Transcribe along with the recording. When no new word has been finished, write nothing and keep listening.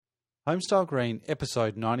Homestyle Green,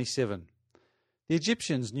 episode 97. The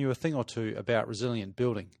Egyptians knew a thing or two about resilient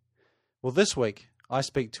building. Well, this week I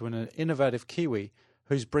speak to an innovative Kiwi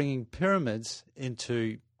who's bringing pyramids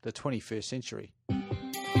into the 21st century.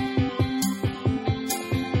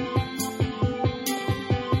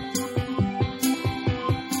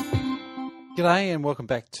 G'day and welcome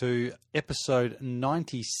back to episode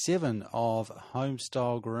 97 of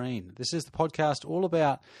Homestyle Green. This is the podcast all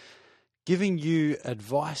about giving you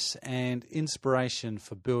advice and inspiration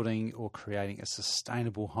for building or creating a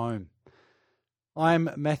sustainable home. I'm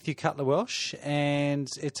Matthew Cutler-Welsh and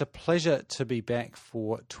it's a pleasure to be back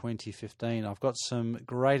for 2015. I've got some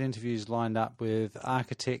great interviews lined up with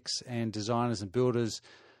architects and designers and builders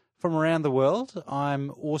from around the world.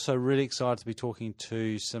 I'm also really excited to be talking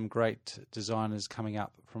to some great designers coming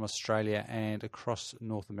up from Australia and across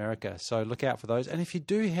North America. So look out for those. And if you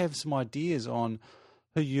do have some ideas on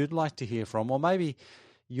who you'd like to hear from, or maybe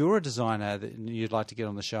you're a designer that you'd like to get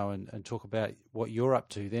on the show and talk about what you're up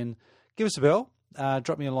to, then give us a bell.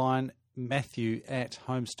 Drop me a line,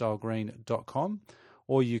 matthew@homestylegreen.com,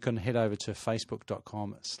 or you can head over to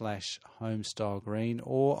facebook.com/homestylegreen,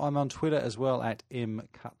 or I'm on Twitter as well at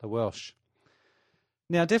mcutlerwelsh.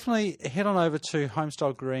 Now, definitely head on over to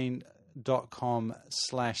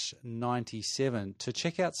homestylegreen.com/97 to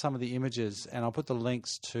check out some of the images, and I'll put the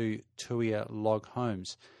links to Huia log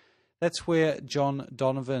homes. That's where John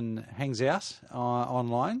Donovan hangs out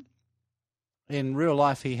online. In real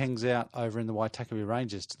life, he hangs out over in the Waitakere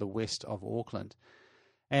Ranges to the west of Auckland.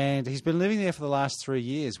 And he's been living there for the last 3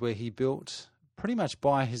 years, where he built, pretty much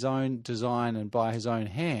by his own design and by his own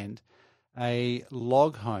hand, a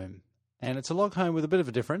log home. And it's a log home with a bit of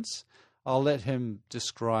a difference. I'll let him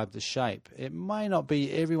describe the shape. It may not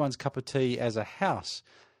be everyone's cup of tea as a house,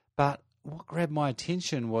 but what grabbed my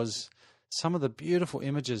attention was some of the beautiful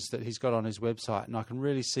images that he's got on his website. And I can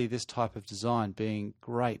really see this type of design being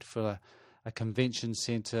great for a convention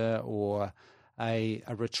centre or a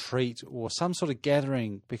retreat or some sort of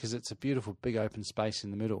gathering, because it's a beautiful big open space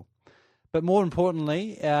in the middle. But more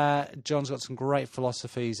importantly, John's got some great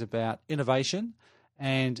philosophies about innovation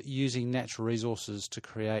and using natural resources to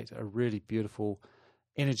create a really beautiful,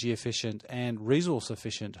 energy efficient and resource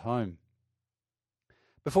efficient home.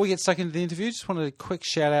 Before we get stuck into the interview, just wanted a quick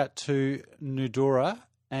shout out to Nudura.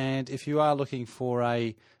 And if you are looking for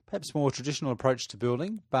a perhaps more traditional approach to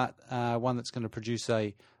building, but one that's going to produce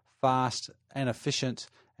a fast and efficient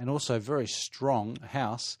and also very strong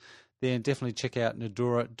house, then definitely check out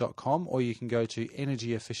nudura.com, or you can go to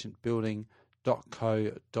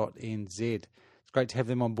energyefficientbuilding.co.nz. It's great to have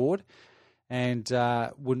them on board, and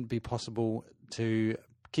wouldn't be possible to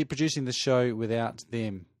keep producing the show without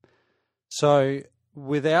them. So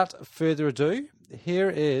without further ado, here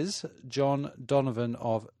is John Donovan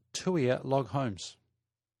of Huia Log Homes.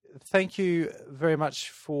 Thank you very much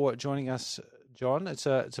for joining us, John. It's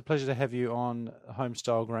a pleasure to have you on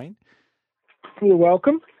Homestyle Green. You're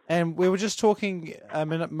welcome. And we were just talking a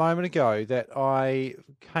moment ago that I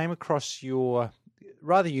came across your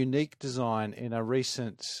rather unique design in a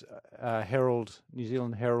recent New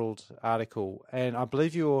Zealand Herald article, and I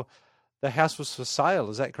believe the house was for sale.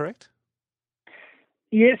 Is that correct?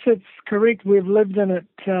 Yes, it's correct. We've lived in it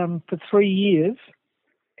for 3 years,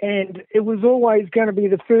 and it was always going to be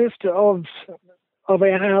the first of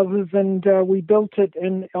our houses, and we built it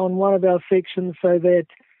on one of our sections so that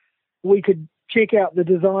we could check out the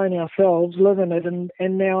design ourselves, live in it, and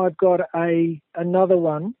now I've got another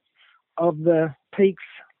one of the Peaks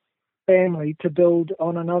family to build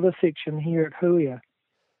on another section here at Huia.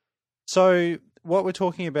 So what we're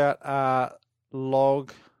talking about are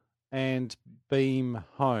log and beam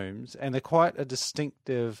homes, and they're quite a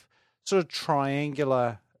distinctive sort of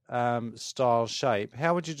triangular style shape.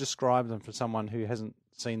 How would you describe them for someone who hasn't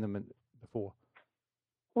seen them before?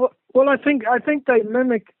 Well, I think they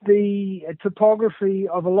mimic the topography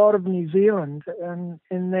of a lot of New Zealand,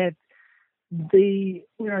 in that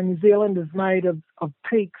New Zealand is made of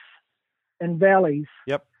peaks and valleys.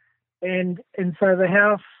 Yep. And so the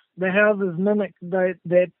houses mimic that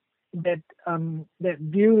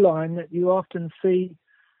view line that you often see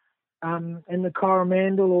in the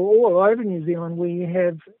Coromandel or all over New Zealand, where you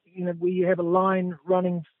have a line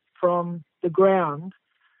running from the ground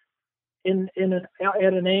at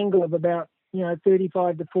an angle of about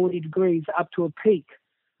 35 to 40 degrees up to a peak,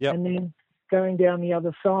 yep, and then going down the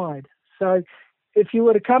other side. So if you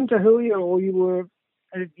were to come to Huia, or you're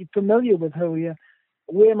familiar with Huia,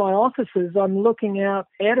 where my office is, I'm looking out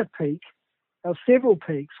at a peak, several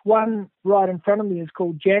peaks. One right in front of me is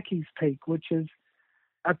called Jackie's Peak, which is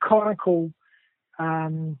a conical.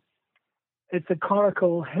 It's a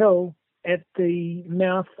conical hill at the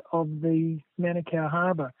mouth of the Manukau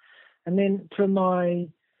Harbour, and then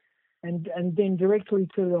and then directly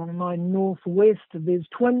to on my northwest there's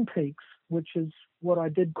Twin Peaks, which is what I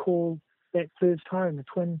did call that first home, the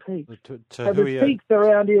Twin Peaks. So there's peaks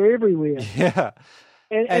around here everywhere. Yeah.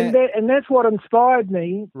 And that's what inspired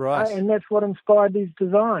me, right? And that's what inspired these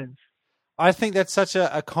designs. I think that's such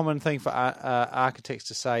a common thing for architects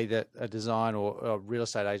to say, that a design, or real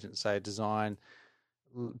estate agents say a design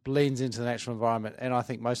blends into the natural environment, and I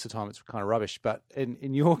think most of the time it's kind of rubbish. But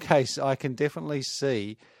in your case, I can definitely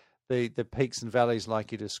see the peaks and valleys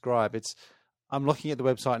like you describe. I'm looking at the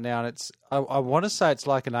website now, and I want to say it's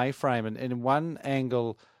like an A-frame, and in one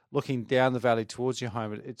angle, looking down the valley towards your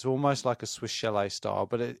home, it's almost like a Swiss chalet style,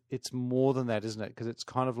 but it's more than that, isn't it? Because it's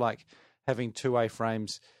kind of like having two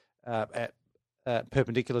A-frames at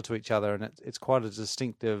perpendicular to each other, and it's quite a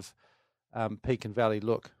distinctive peak and valley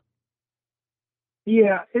look.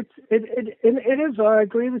 Yeah, it is. I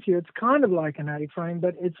agree with you. It's kind of like an A-frame,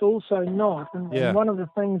 but it's also not. And one of the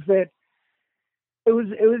things that it was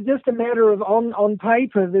just a matter of on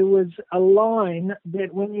paper there was a line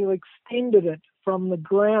that when you extended it from the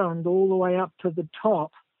ground all the way up to the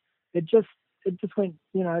top, it just went.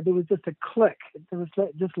 There was just a click.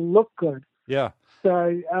 It just looked good. Yeah.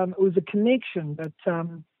 So it was a connection, but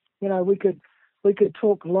we could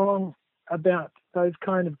talk long about those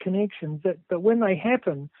kind of connections. But when they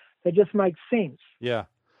happen, they just make sense. Yeah.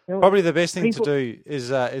 Probably the best thing to do is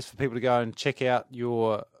for people to go and check out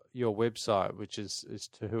your website, which is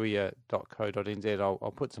huia.co.nz.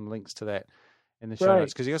 I'll put some links to that in the show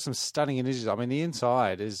notes, because you got some stunning images. I mean, the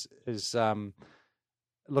inside is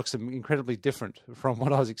looks incredibly different from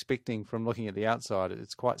what I was expecting from looking at the outside.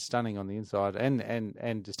 It's quite stunning on the inside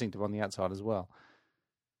and distinctive on the outside as well.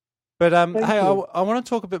 But hey, I want to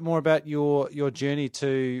talk a bit more about your journey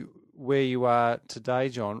to where you are today,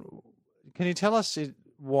 John. Can you tell us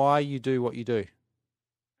why you do what you do?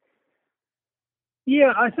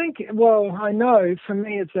 Yeah, I think. Well, I know for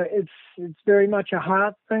me, it's very much a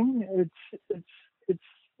heart thing. It's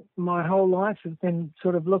my whole life has been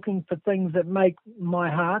sort of looking for things that make my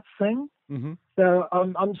heart sing. Mm-hmm. So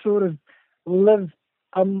I'm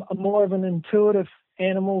more of an intuitive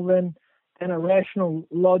animal than a rational,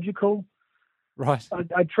 logical. Right.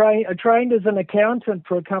 I trained as an accountant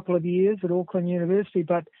for a couple of years at Auckland University,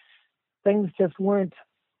 but things just weren't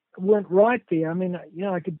right there. I mean,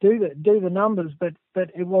 I could do the numbers, but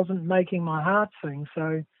it wasn't making my heart sing.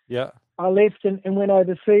 So yeah, I left and went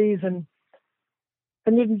overseas, and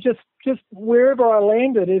then just wherever I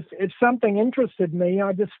landed, if something interested me,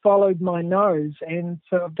 I just followed my nose. And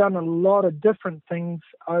so I've done a lot of different things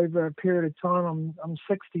over a period of time. I'm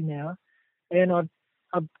 60 now, and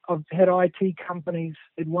I've had IT companies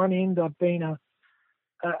at one end. I've been a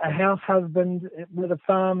house husband with a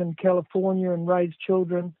farm in California and raised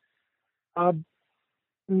children. I've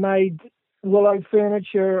made willow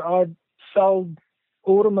furniture. I've sold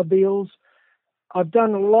automobiles. I've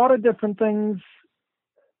done a lot of different things.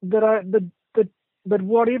 But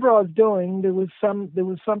whatever I was doing, there was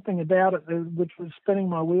something about it which was spinning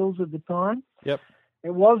my wheels at the time. Yep.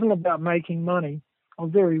 It wasn't about making money, or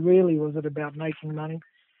very rarely was it about making money.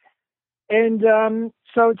 And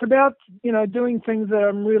so it's about doing things that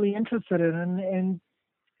I'm really interested in, and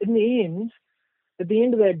in the end, at the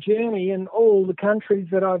end of that journey, in all the countries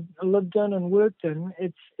that I've lived in and worked in,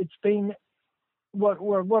 it's been what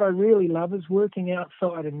I really love is working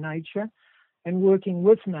outside in nature and working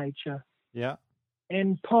with nature. Yeah.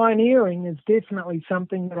 And pioneering is definitely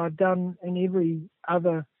something that I've done in every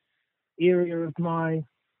other area of my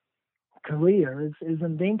career, is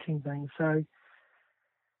inventing things. So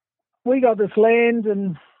we got this land,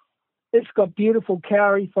 and it's got beautiful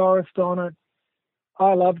kauri forest on it.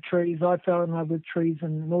 I love trees. I fell in love with trees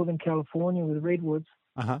in Northern California with redwoods.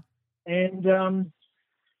 Uh-huh. And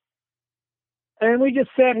we just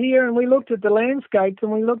sat here and we looked at the landscapes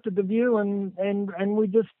and we looked at the view and we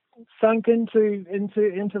just sunk into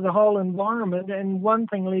the whole environment. And one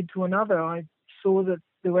thing led to another. I saw that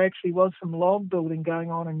there actually was some log building going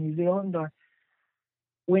on in New Zealand. I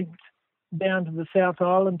went down to the South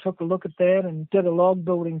Island, took a look at that, and did a log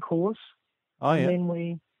building course. Oh, yeah. And then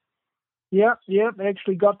we,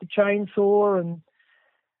 actually got the chainsaw and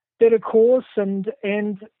did a course, and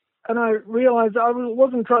I realized I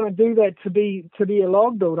wasn't trying to do that to be a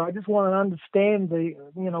log builder. I just wanted to understand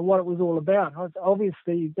what it was all about. I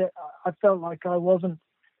felt like I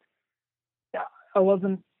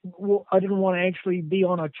didn't want to actually be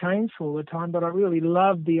on a chainsaw all the time, but I really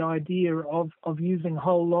loved the idea of using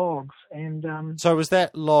whole logs. And so was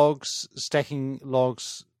that stacking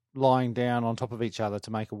logs lying down on top of each other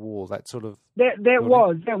to make a wall. That sort of that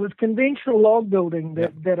was conventional log building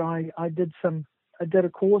that I did a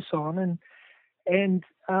course on, and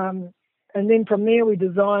then from there we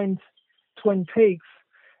designed Twin Peaks,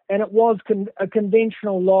 and it was a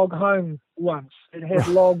conventional log home once. It had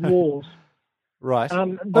log walls. Right.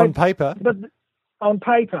 On paper? But on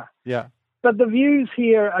paper. Yeah. But the views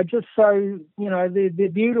here are just so, they're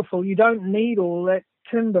beautiful. You don't need all that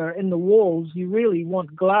timber in the walls. You really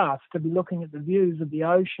want glass to be looking at the views of the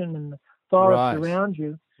ocean and the forest around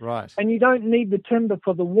you. Right. And you don't need the timber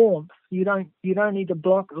for the warmth. You don't need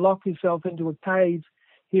to lock yourself into a cave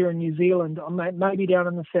here in New Zealand. Or maybe down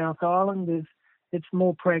in the South Island it's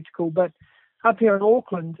more practical. But up here in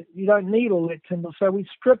Auckland, you don't need all that timber. So we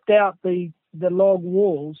stripped out the log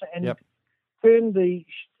walls and turned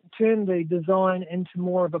the design into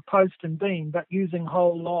more of a post and beam, but using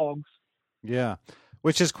whole logs. Yeah,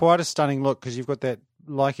 which is quite a stunning look because you've got that,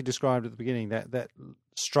 like you described at the beginning, that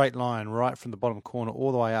straight line right from the bottom corner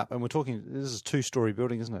all the way up. And we're talking, this is a 2-story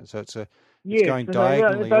building, isn't it? So it's going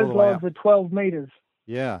diagonally all the way up. Those logs are 12 metres.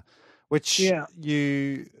 Yeah, which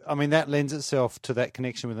that lends itself to that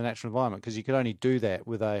connection with the natural environment because you could only do that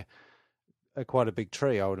with a quite a big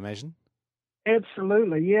tree, I would imagine.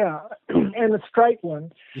 Absolutely, yeah, and a straight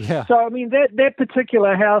one. Yeah. So that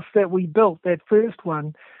particular house that we built, that first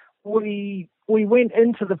one, we went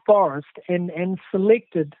into the forest and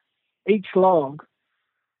selected each log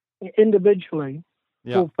individually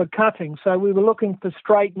for cutting. So we were looking for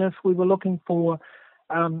straightness. We were looking for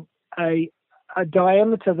a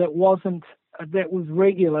diameter that was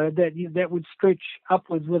regular, that would stretch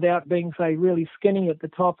upwards without being, say, really skinny at the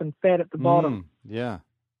top and fat at the bottom. Yeah.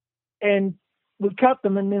 And we cut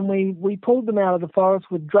them, and then we pulled them out of the forest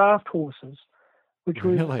with draft horses, which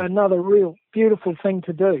was another real beautiful thing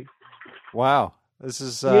to do. Wow. This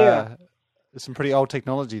is there's some pretty old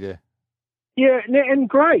technology there. Yeah, and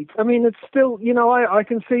great. I mean, it's still, I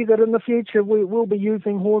can see that in the future we will be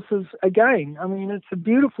using horses again. I mean, it's a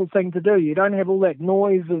beautiful thing to do. You don't have all that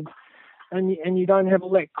noise and you don't have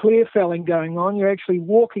all that clear felling going on. You're actually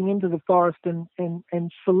walking into the forest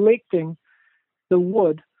and selecting the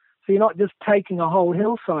wood. So you're not just taking a whole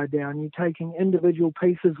hillside down, you're taking individual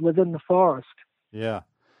pieces within the forest. Yeah.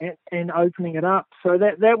 And opening it up. So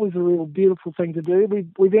that was a real beautiful thing to do.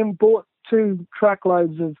 We then bought 2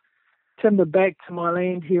 truckloads of timber back to my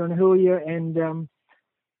land here in Huia, and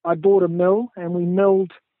I bought a mill, and we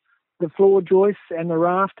milled the floor joists and the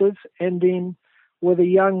rafters, and then with a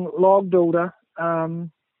young log builder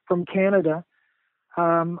from Canada,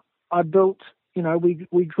 I built,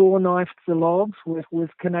 we draw knifed the logs with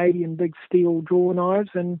Canadian big steel draw knives,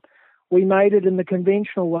 and we made it in the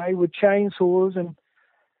conventional way with chainsaws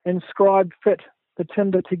and scribe fit the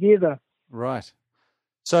timber together. Right.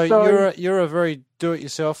 So you're a very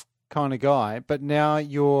do-it-yourself kind of guy, but now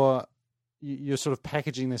you're sort of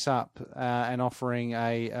packaging this up and offering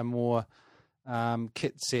a more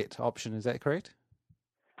kit set option. Is that correct?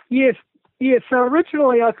 Yes. So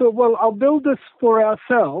originally I thought, well, I'll build this for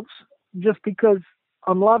ourselves just because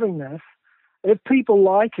I'm loving this. If people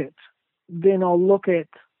like it, then I'll look at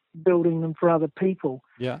building them for other people.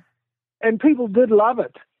 Yeah. And people did love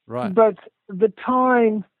it. Right. But the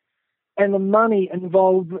time and the money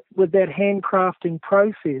involved with that handcrafting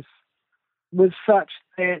process was such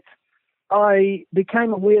that I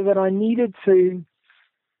became aware that I needed to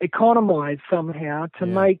economize somehow to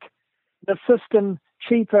make the system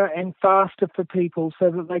cheaper and faster for people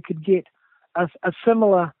so that they could get a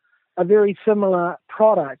very similar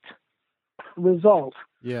product result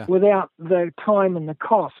without the time and the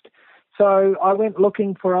cost. So I went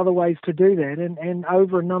looking for other ways to do that, and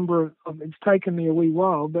over a number of it's taken me a wee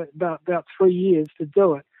while, but about 3 years to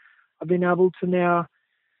do it. I've been able to now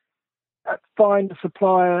find a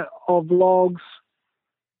supplier of logs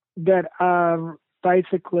that are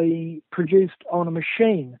basically produced on a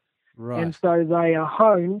machine. Right. And so they are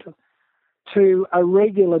honed to a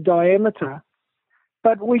regular diameter.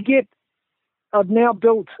 But I've now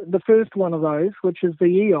built the first one of those, which is the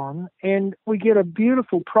Eon, and we get a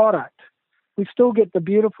beautiful product. We still get the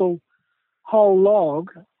beautiful whole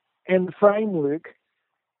log and the framework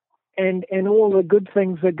and all the good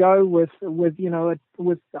things that go with the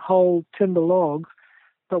whole timber logs,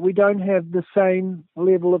 but we don't have the same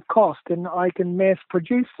level of cost, and I can mass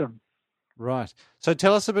produce them. Right. So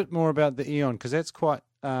tell us a bit more about the Eon, because that's quite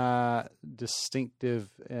distinctive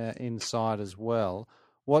inside as well.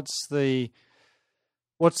 What's the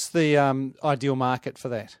ideal market for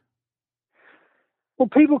that? Well,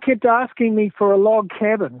 people kept asking me for a log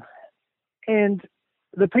cabin, and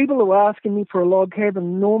the people who were asking me for a log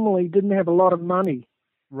cabin normally didn't have a lot of money.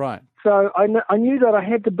 Right. So I knew that I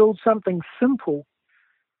had to build something simple,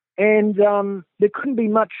 and there couldn't be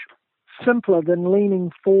much simpler than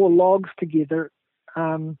leaning 4 logs together,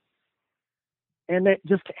 and that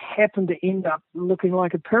just happened to end up looking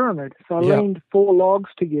like a pyramid. So I leaned 4 logs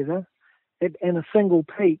together in a single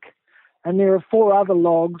peak, and there are 4 other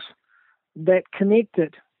logs that connect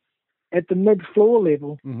it at the mid-floor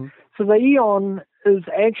level. Mm-hmm. So the Eon is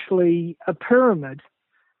actually a pyramid.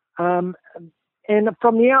 And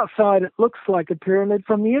from the outside, it looks like a pyramid.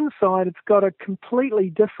 From the inside, it's got a completely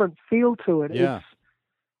different feel to it. Yeah.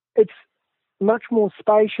 It's much more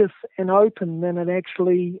spacious and open than it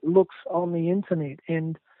actually looks on the internet.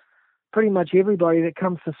 And pretty much everybody that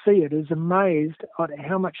comes to see it is amazed at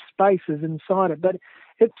how much space is inside it. But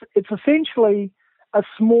it's essentially a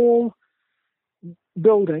small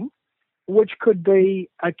building, which could be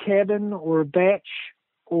a cabin or a batch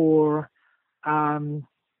or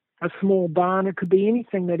a small barn. It could be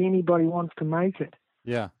anything that anybody wants to make it.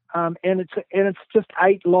 Yeah. And it's just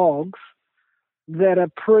 8 logs that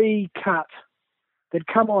are pre-cut, that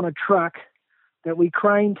come on a truck, that we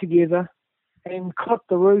crane together and clip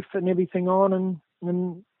the roof and everything on,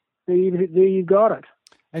 and there you got it.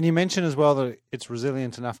 And you mentioned as well that it's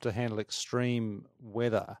resilient enough to handle extreme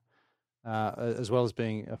weather, as well as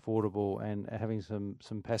being affordable and having some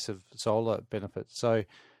passive solar benefits. So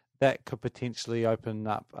that could potentially open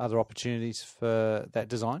up other opportunities for that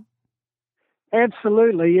design.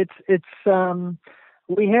 Absolutely, it's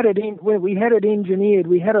we had it engineered.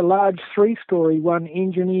 We had a large 3-story one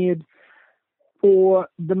engineered for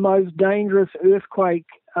the most dangerous earthquake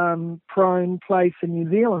prone place in New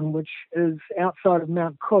Zealand, which is outside of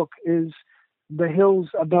Mount Cook, is the hills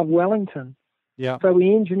above Wellington. Yeah. So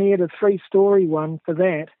we engineered a 3-story one for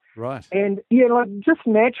that. Right. And just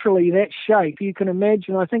naturally that shape, you can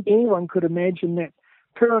imagine, I think anyone could imagine that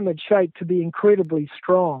pyramid shape to be incredibly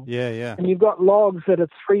strong. Yeah, yeah. And you've got logs that are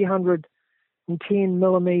 310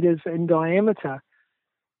 millimeters in diameter.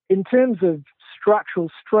 In terms of structural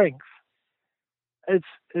strength,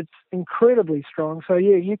 it's incredibly strong. So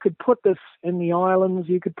yeah, you could put this in the islands,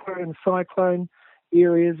 you could put it in cyclone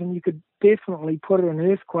areas, and you could definitely put it in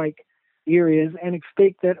earthquake areas and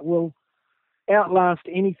expect that it will outlast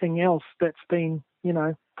anything else that's been,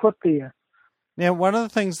 put there. Now, one of the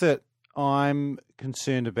things that I'm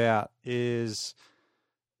concerned about is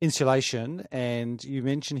insulation, and you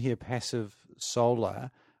mentioned here passive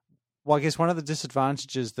solar. Well, I guess one of the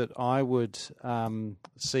disadvantages that I would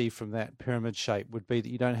see from that pyramid shape would be that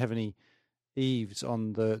you don't have any eaves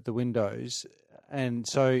on the windows, and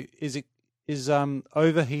so is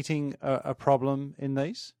overheating a problem in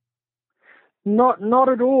these? Not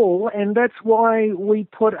at all, and that's why we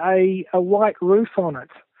put a white roof on it.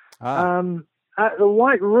 The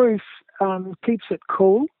white roof keeps it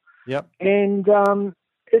cool. Yep. And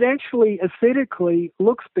it actually aesthetically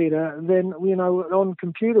looks better than, on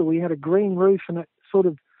computer we had a green roof and it sort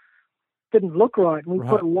of didn't look right. And we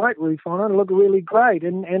put a white roof on it, it looked really great,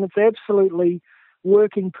 and it's absolutely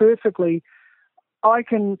working perfectly. I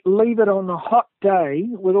can leave it on a hot day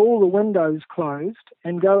with all the windows closed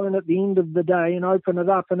and go in at the end of the day and open it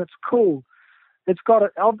up, and it's cool.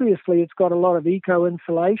 Obviously it's got a lot of eco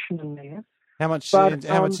insulation in there. How much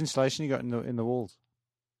insulation you got in the walls?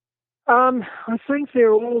 I think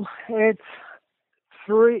they're all at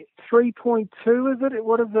 3.2. Is it?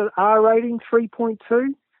 What is the R rating?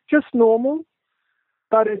 3.2. Just normal,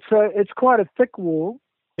 but it's quite a thick wall.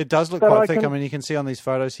 It does look quite thick. I mean, you can see on these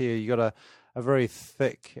photos here, you got a very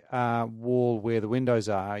thick wall where the windows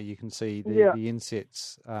are. You can see the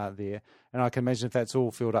insets there. And I can imagine if that's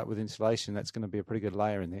all filled up with insulation, that's going to be a pretty good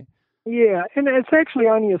layer in there. Yeah, and it's actually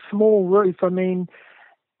only a small roof. I mean,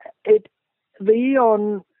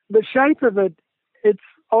 the shape of it, it's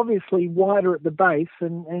obviously wider at the base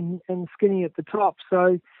and skinny at the top.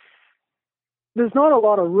 So there's not a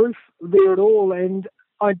lot of roof there at all. And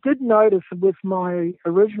I did notice with my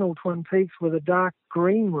original Twin Peaks with a dark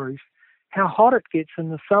green roof, how hot it gets in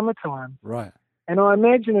the summertime. Right. And I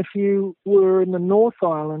imagine if you were in the North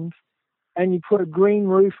Island and you put a green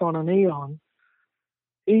roof on an Eon,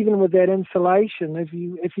 even with that insulation, if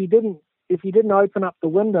you didn't open up the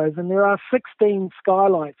windows, and there are 16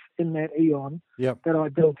 skylights in that Eon that I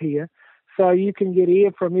built here, so you can get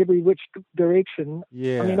air from every which direction.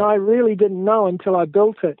 Yeah. I mean, I really didn't know until I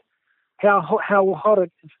built it how hot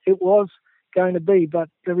it was going to be, but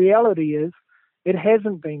the reality is it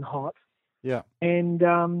hasn't been hot. Yeah. And,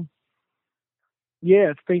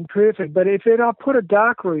 it's been perfect. But if I put a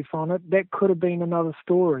dark roof on it, that could have been another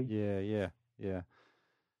story. Yeah.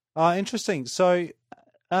 Interesting. So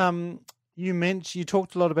you You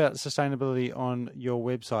talked a lot about sustainability on your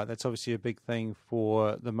website. That's obviously a big thing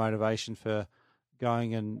for the motivation for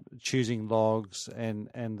going and choosing logs and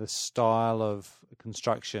the style of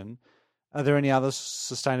construction. Are there any other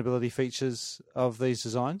sustainability features of these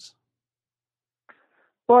designs?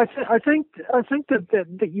 Well, I think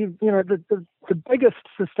that you know the biggest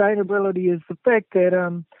sustainability is the fact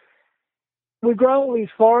that we grow all these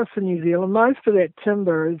forests in New Zealand. Most of that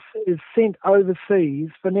timber is sent overseas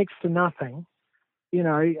for next to nothing.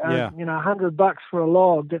 $100 for a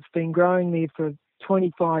log that's been growing there for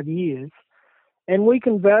 25 years, and we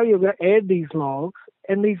can value add these logs,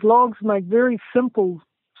 and these logs make very simple,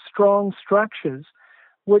 strong structures,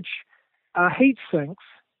 which are heat sinks.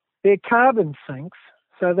 They're carbon sinks,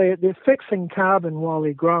 so they're fixing carbon while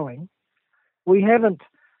they're growing. We're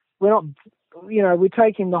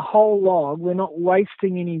taking the whole log. We're not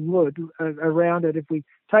wasting any wood around it. If we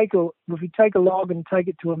take a log and take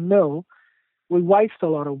it to a mill, we waste a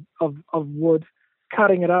lot of wood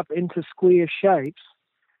cutting it up into square shapes.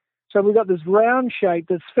 So we've got this round shape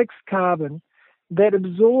that's fixed carbon that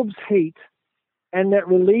absorbs heat and that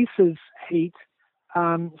releases heat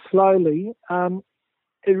slowly.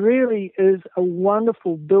 It really is a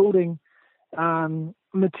wonderful building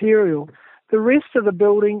material. The rest of the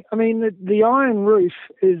building, I mean, the iron roof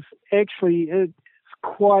is actually it's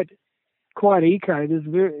quite eco. There's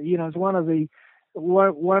it's one of the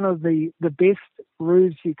best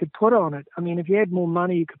roofs you could put on it. I mean, if you had more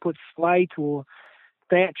money, you could put slate or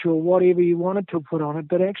thatch or whatever you wanted to put on it.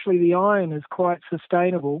 But actually, the iron is quite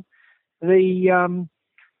sustainable. You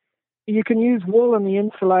can use wool in the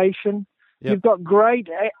insulation. Yep. You've got great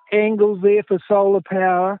angles there for solar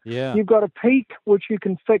power. Yeah. You've got a peak which you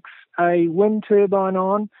can fix a wind turbine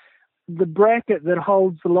on. The bracket that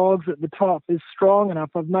holds the logs at the top is strong enough.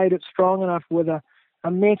 I've made it strong enough with a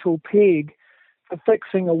metal peg for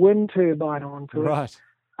fixing a wind turbine onto it. Right.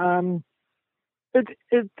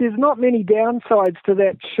 There's not many downsides to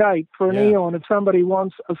that shape for an Eon if somebody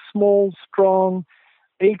wants a small, strong,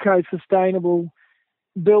 eco-sustainable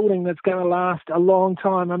building that's going to last a long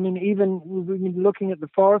time. I mean, even we've been looking at the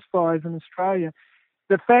forest fires in Australia.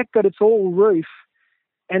 The fact that it's all roof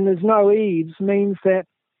and there's no eaves means that,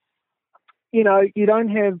 you don't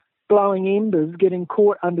have glowing embers getting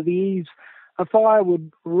caught under the eaves. A fire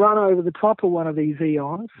would run over the top of one of these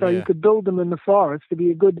Eons, so you could build them in the forest. It'd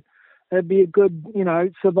be a good,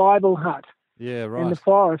 survival hut. Yeah, right. In the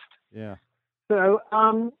forest. Yeah. So,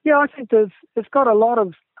 I think it's got a lot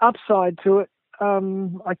of upside to it.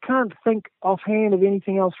 I can't think offhand of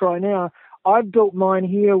anything else right now. I've built mine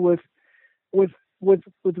here with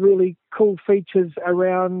really cool features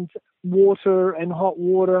around water and hot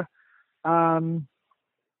water. There's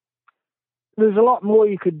a lot more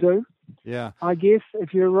you could do. Yeah. I guess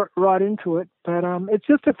if you're right into it, but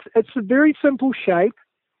it's a very simple shape.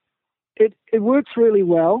 It works really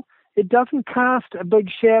well. It doesn't cast a big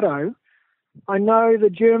shadow. I know the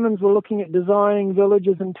Germans were looking at designing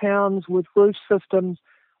villages and towns with roof systems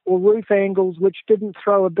or roof angles which didn't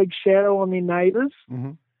throw a big shadow on their neighbours.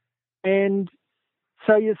 Mm-hmm. And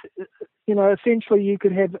so, essentially you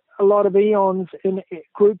could have a lot of Eons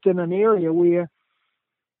grouped in an area where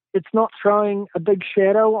it's not throwing a big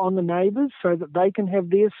shadow on the neighbours so that they can have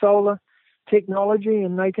their solar technology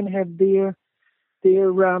and they can have their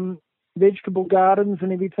vegetable gardens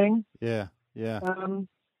and everything. Yeah, yeah.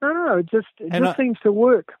 I don't know. It just seems to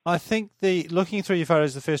work. I think looking through your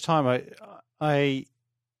photos the first time, I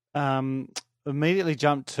immediately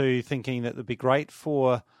jumped to thinking that it'd be great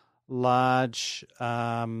for large,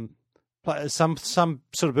 some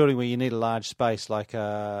sort of building where you need a large space, like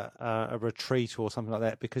a retreat or something like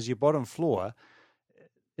that, because your bottom floor,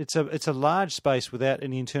 it's a large space without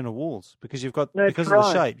any internal walls, because you've got of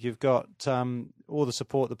the shape, you've got all the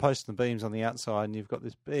support, the posts and the beams on the outside, and you've got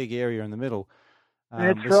this big area in the middle.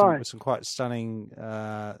 With some quite stunning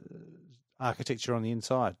architecture on the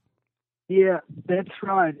inside. Yeah, that's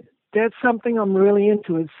right. That's something I'm really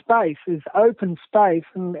into is space, is open space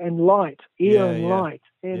and light, light.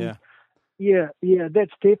 And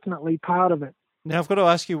that's definitely part of it. Now I've got to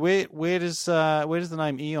ask you, where does the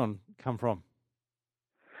name Eon come from?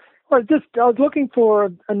 Well, I was looking for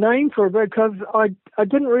a name for it because I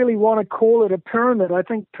didn't really want to call it a pyramid. I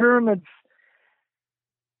think pyramids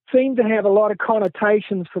seem to have a lot of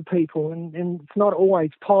connotations for people, and it's not always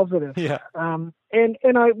positive. Yeah.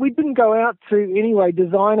 We didn't go out to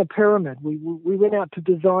design a pyramid. We went out to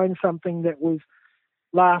design something that was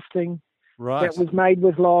lasting, right, that was made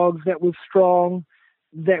with logs, that was strong,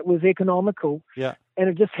 that was economical. Yeah. And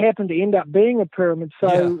it just happened to end up being a pyramid.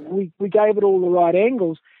 So we gave it all the right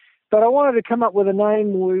angles. But I wanted to come up with a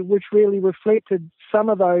name which really reflected some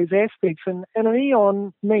of those aspects. And an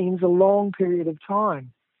eon means a long period of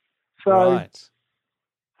time. So, right.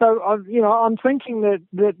 So I'm thinking that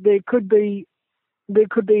there could be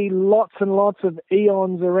lots and lots of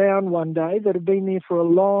eons around one day that have been there for a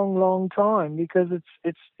long, long time, because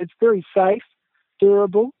it's very safe,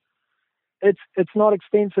 durable. It's not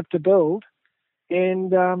expensive to build,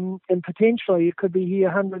 and potentially it could be here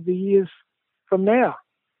hundreds of years from now.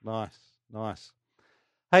 Nice.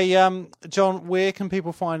 Hey, John, where can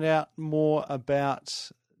people find out more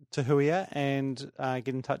about Te Huia and get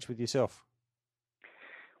in touch with yourself?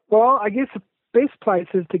 Well, I guess the best place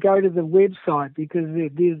is to go to the website, because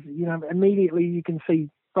there's, immediately you can see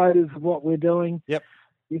photos of what we're doing. Yep.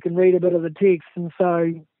 You can read a bit of the text, and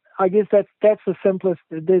so I guess that's the simplest.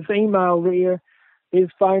 There's email there,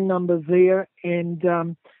 there's phone numbers there,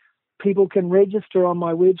 and people can register on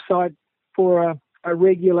my website for a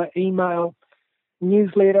regular email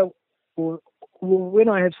newsletter, or when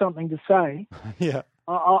I have something to say. Yeah.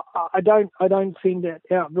 I don't send that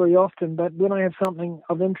out very often, but when I have something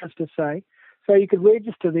of interest to say, so you could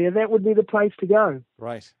register there. That would be the place to go.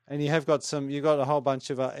 Right, and you've got a whole bunch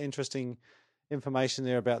of interesting information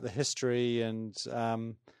there about the history and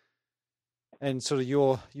sort of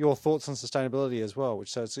your thoughts on sustainability as well.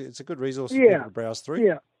 So it's a good resource for people to browse through.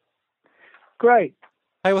 Yeah, great.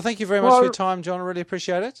 Hey, well, thank you very much for your time, John. I really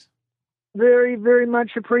appreciate it. Very, very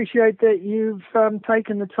much appreciate that you've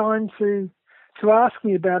taken the time to ask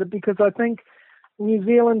me about it, because I think New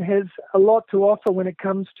Zealand has a lot to offer when it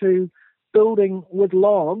comes to building with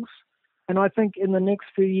logs, and I think in the next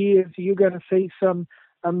few years you're going to see some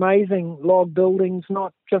amazing log buildings,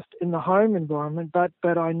 not just in the home environment, but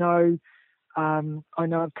I know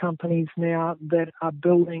of companies now that are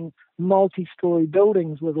building multi-story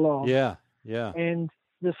buildings with logs. Yeah. And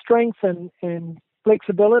the strength and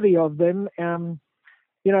flexibility of them,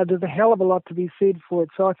 there's a hell of a lot to be said for it.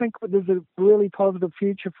 So I think there's a really positive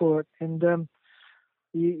future for it, and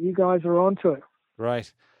you guys are onto it.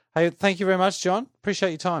 Great. Hey, thank you very much, John. Appreciate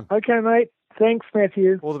your time. Okay, mate. Thanks,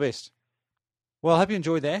 Matthew. All the best. Well, I hope you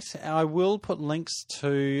enjoyed that. I will put links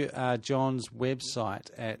to John's website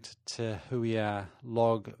at Te Huia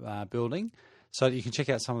Log Building, so that you can check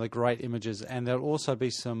out some of the great images, and there'll also be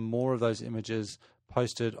some more of those images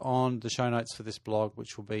posted on the show notes for this blog,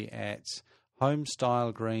 which will be at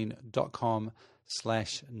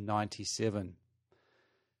homestylegreen.com/97.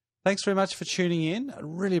 Thanks very much for tuning in. I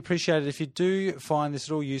really appreciate it. If you do find this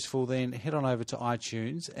at all useful, then head on over to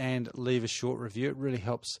iTunes and leave a short review. It really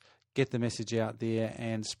helps get the message out there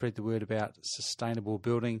and spread the word about sustainable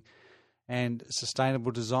building and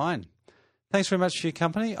sustainable design. Thanks very much for your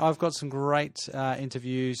company. I've got some great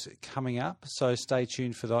interviews coming up, so stay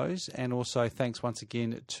tuned for those. And also thanks once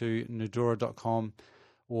again to nudura.com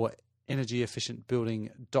or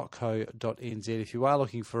energyefficientbuilding.co.nz. If you are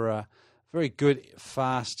looking for a very good,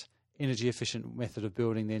 fast, energy-efficient method of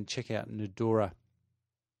building, then check out Nudura.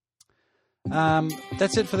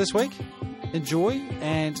 That's it for this week. Enjoy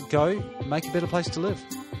and go make a better place to live.